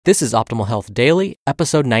This is Optimal Health Daily,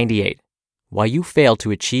 episode 98, Why You Fail to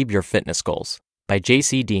Achieve Your Fitness Goals, by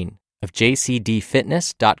Deen of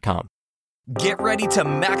JCDFitness.com. Get ready to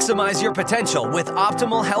maximize your potential with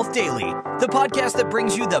Optimal Health Daily, the podcast that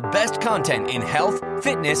brings you the best content in health,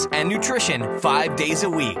 fitness, and nutrition 5 days a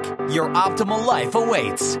week. Your optimal life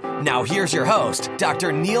awaits. Now here's your host,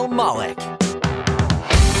 Dr. Neil Malik.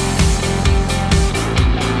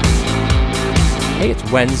 Hey,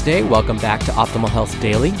 it's Wednesday. Welcome back to Optimal Health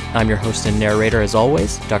Daily. I'm your host and narrator, as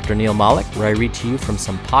always, Dr. Neil Malik, where I read to you from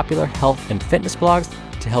some popular health and fitness blogs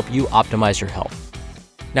to help you optimize your health.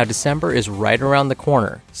 Now, December is right around the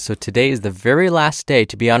corner, so today is the very last day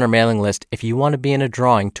to be on our mailing list if you want to be in a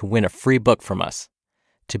drawing to win a free book from us.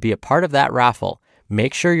 To be a part of that raffle,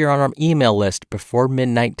 make sure you're on our email list before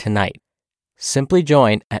midnight tonight. Simply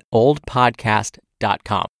join at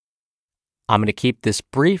oldpodcast.com. I'm going to keep this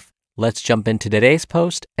brief. Let's jump into today's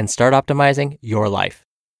post and start optimizing your life.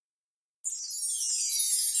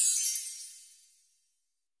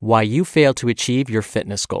 Why You Fail to Achieve Your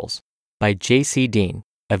Fitness Goals, by Deen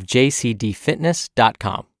of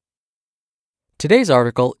JCDFitness.com. Today's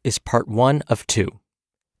article is part 1 of 2.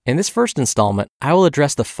 In this first installment, I will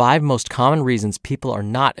address the 5 most common reasons people are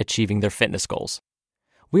not achieving their fitness goals.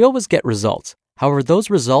 We always get results. However, those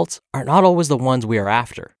results are not always the ones we are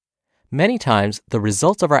after. Many times, the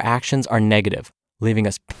results of our actions are negative, leaving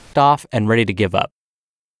us pissed off and ready to give up.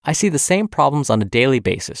 I see the same problems on a daily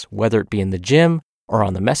basis, whether it be in the gym or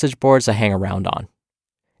on the message boards I hang around on.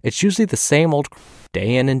 It's usually the same old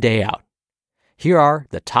day in and day out. Here are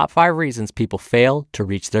the top 5 reasons people fail to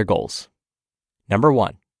reach their goals. Number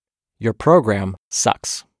 1, your program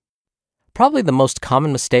sucks. Probably the most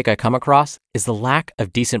common mistake I come across is the lack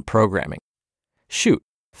of decent programming. Shoot.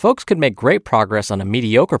 Folks could make great progress on a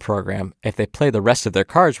mediocre program if they play the rest of their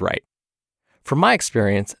cards right. From my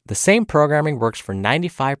experience, the same programming works for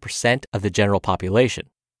 95% of the general population.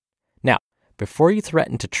 Now, before you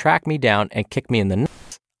threaten to track me down and kick me in the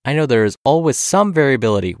nuts, I know there is always some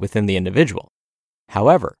variability within the individual.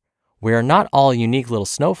 However, we are not all unique little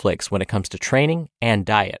snowflakes when it comes to training and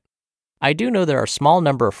diet. I do know there are a small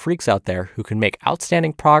number of freaks out there who can make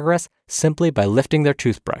outstanding progress simply by lifting their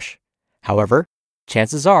toothbrush. However,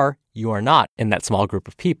 chances are you are not in that small group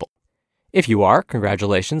of people. If you are,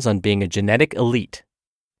 congratulations on being a genetic elite.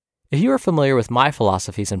 If you are familiar with my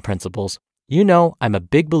philosophies and principles, you know I'm a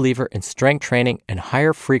big believer in strength training and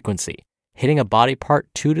higher frequency, hitting a body part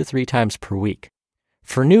 2 to 3 times per week.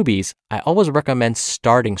 For newbies, I always recommend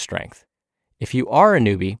starting strength. If you are a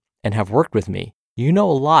newbie and have worked with me, you know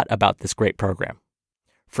a lot about this great program.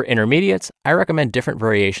 For intermediates, I recommend different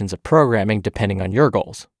variations of programming depending on your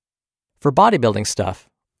goals. For bodybuilding stuff,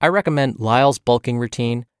 I recommend Lyle's bulking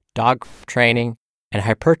routine, dog training, and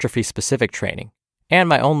hypertrophy-specific training, and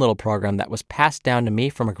my own little program that was passed down to me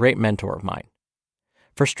from a great mentor of mine.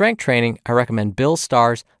 For strength training, I recommend Bill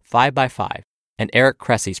Starr's 5x5 and Eric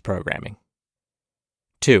Cressy's programming.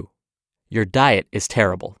 2. Your diet is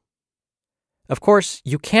terrible. Of course,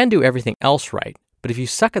 you can do everything else right, but if you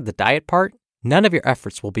suck at the diet part, none of your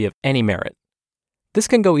efforts will be of any merit. This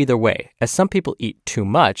can go either way, as some people eat too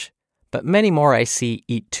much, but many more I see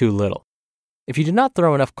eat too little. If you do not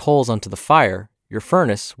throw enough coals onto the fire, your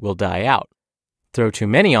furnace will die out. Throw too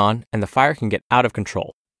many on, and the fire can get out of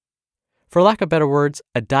control. For lack of better words,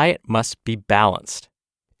 a diet must be balanced.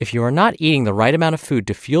 If you are not eating the right amount of food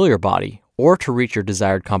to fuel your body or to reach your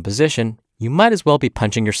desired composition, you might as well be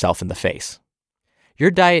punching yourself in the face.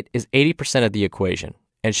 Your diet is 80% of the equation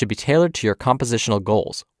and should be tailored to your compositional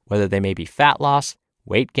goals, whether they may be fat loss,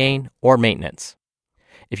 weight gain, or maintenance.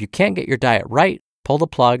 If you can't get your diet right, pull the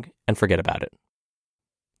plug and forget about it.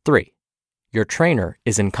 3. Your trainer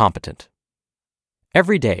is incompetent.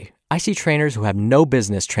 Every day, I see trainers who have no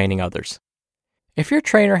business training others. If your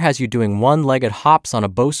trainer has you doing one-legged hops on a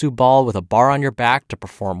Bosu ball with a bar on your back to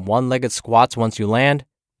perform one-legged squats once you land,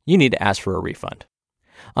 you need to ask for a refund.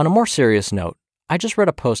 On a more serious note, I just read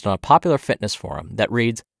a post on a popular fitness forum that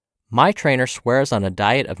reads, "My trainer swears on a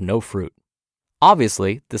diet of no fruit."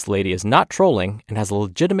 Obviously, this lady is not trolling and has a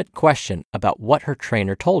legitimate question about what her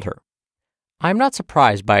trainer told her. I am not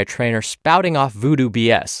surprised by a trainer spouting off voodoo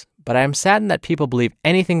BS, but I am saddened that people believe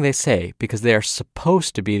anything they say because they are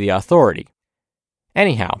supposed to be the authority.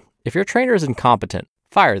 Anyhow, if your trainer is incompetent,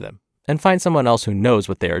 fire them and find someone else who knows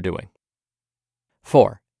what they are doing.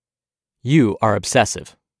 4. You are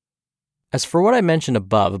obsessive. As for what I mentioned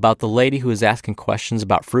above about the lady who is asking questions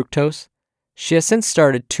about fructose, she has since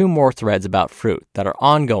started 2 more threads about fruit that are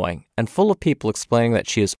ongoing and full of people explaining that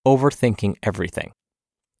she is overthinking everything.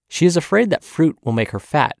 She is afraid that fruit will make her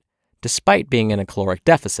fat, despite being in a caloric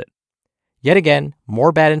deficit. Yet again,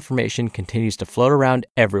 more bad information continues to float around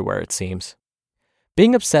everywhere, it seems.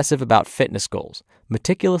 Being obsessive about fitness goals,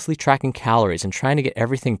 meticulously tracking calories, and trying to get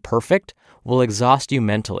everything perfect will exhaust you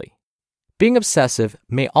mentally. Being obsessive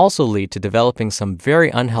may also lead to developing some very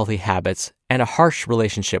unhealthy habits and a harsh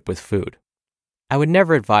relationship with food. I would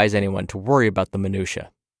never advise anyone to worry about the minutiae.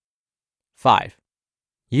 5.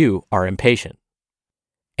 You are impatient.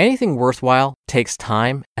 Anything worthwhile takes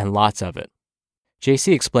time and lots of it.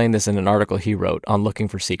 JC explained this in an article he wrote on looking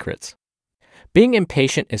for secrets. Being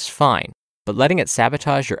impatient is fine, but letting it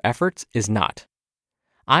sabotage your efforts is not.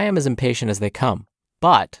 I am as impatient as they come,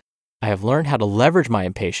 but I have learned how to leverage my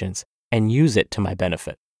impatience and use it to my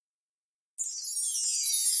benefit.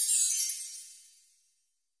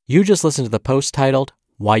 You just listened to the post titled,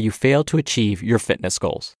 Why You Fail to Achieve Your Fitness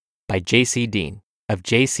Goals by JC Deen of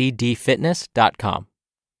JCDFitness.com.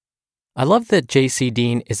 I love that JC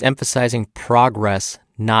Deen is emphasizing progress,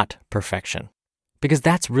 not perfection, because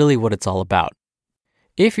that's really what it's all about.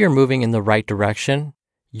 If you're moving in the right direction,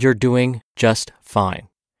 you're doing just fine.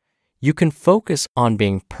 You can focus on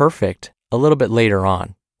being perfect a little bit later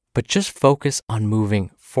on, but just focus on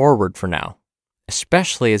moving forward for now,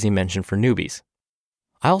 especially as he mentioned for newbies.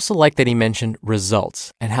 I also like that he mentioned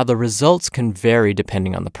results and how the results can vary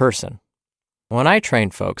depending on the person. When I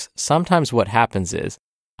train folks, sometimes what happens is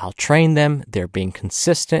I'll train them, they're being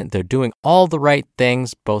consistent, they're doing all the right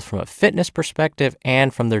things, both from a fitness perspective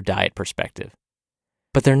and from their diet perspective.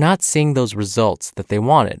 But they're not seeing those results that they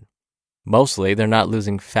wanted. Mostly, they're not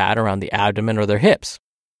losing fat around the abdomen or their hips.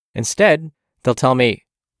 Instead, they'll tell me,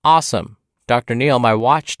 awesome, Dr. Neal, my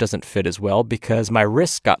watch doesn't fit as well because my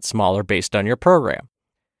wrists got smaller based on your program.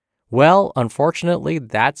 Well, unfortunately,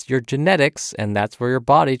 that's your genetics, and that's where your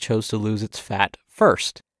body chose to lose its fat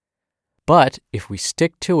first. But if we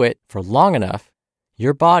stick to it for long enough,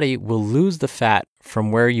 your body will lose the fat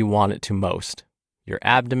from where you want it to most, your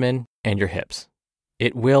abdomen and your hips.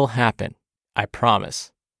 It will happen, I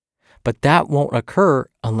promise. But that won't occur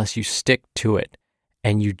unless you stick to it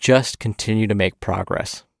and you just continue to make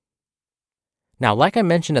progress. Now, like I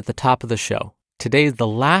mentioned at the top of the show, today is the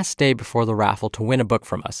last day before the raffle to win a book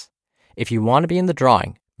from us. If you want to be in the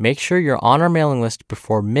drawing, make sure you're on our mailing list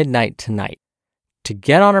before midnight tonight. To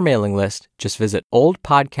get on our mailing list, just visit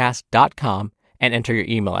oldpodcast.com and enter your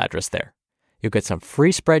email address there. You'll get some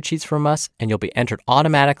free spreadsheets from us, and you'll be entered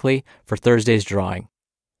automatically for Thursday's drawing.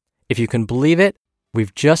 If you can believe it,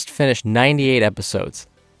 we've just finished 98 episodes.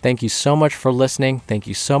 Thank you so much for listening. Thank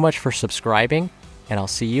you so much for subscribing, and I'll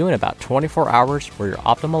see you in about 24 hours where your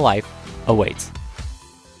optimal life awaits.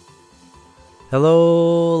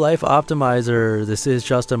 Hello, Life Optimizer. This is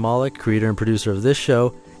Justin Malik, creator and producer of this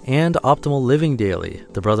show and Optimal Living Daily,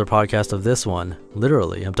 the brother podcast of this one.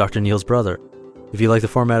 Literally, I'm Dr. Neal's brother. If you like the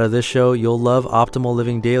format of this show, you'll love Optimal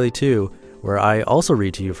Living Daily too, where I also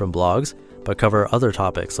read to you from blogs, but cover other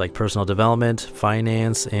topics like personal development,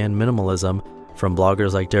 finance, and minimalism from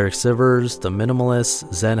bloggers like Derek Sivers, The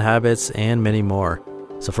Minimalists, Zen Habits, and many more.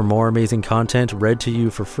 So for more amazing content read to you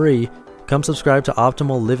for free, come subscribe to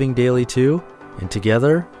Optimal Living Daily too, and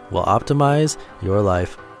together we'll optimize your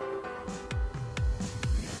life.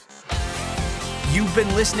 You've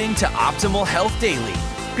been listening to Optimal Health Daily.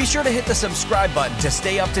 Be sure to hit the subscribe button to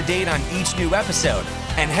stay up to date on each new episode,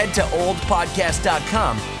 and head to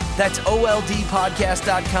oldpodcast.com. That's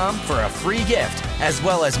oldpodcast.com for a free gift, as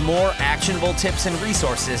well as more actionable tips and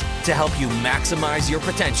resources to help you maximize your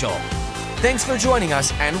potential. Thanks for joining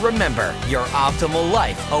us, and remember, your optimal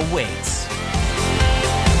life awaits.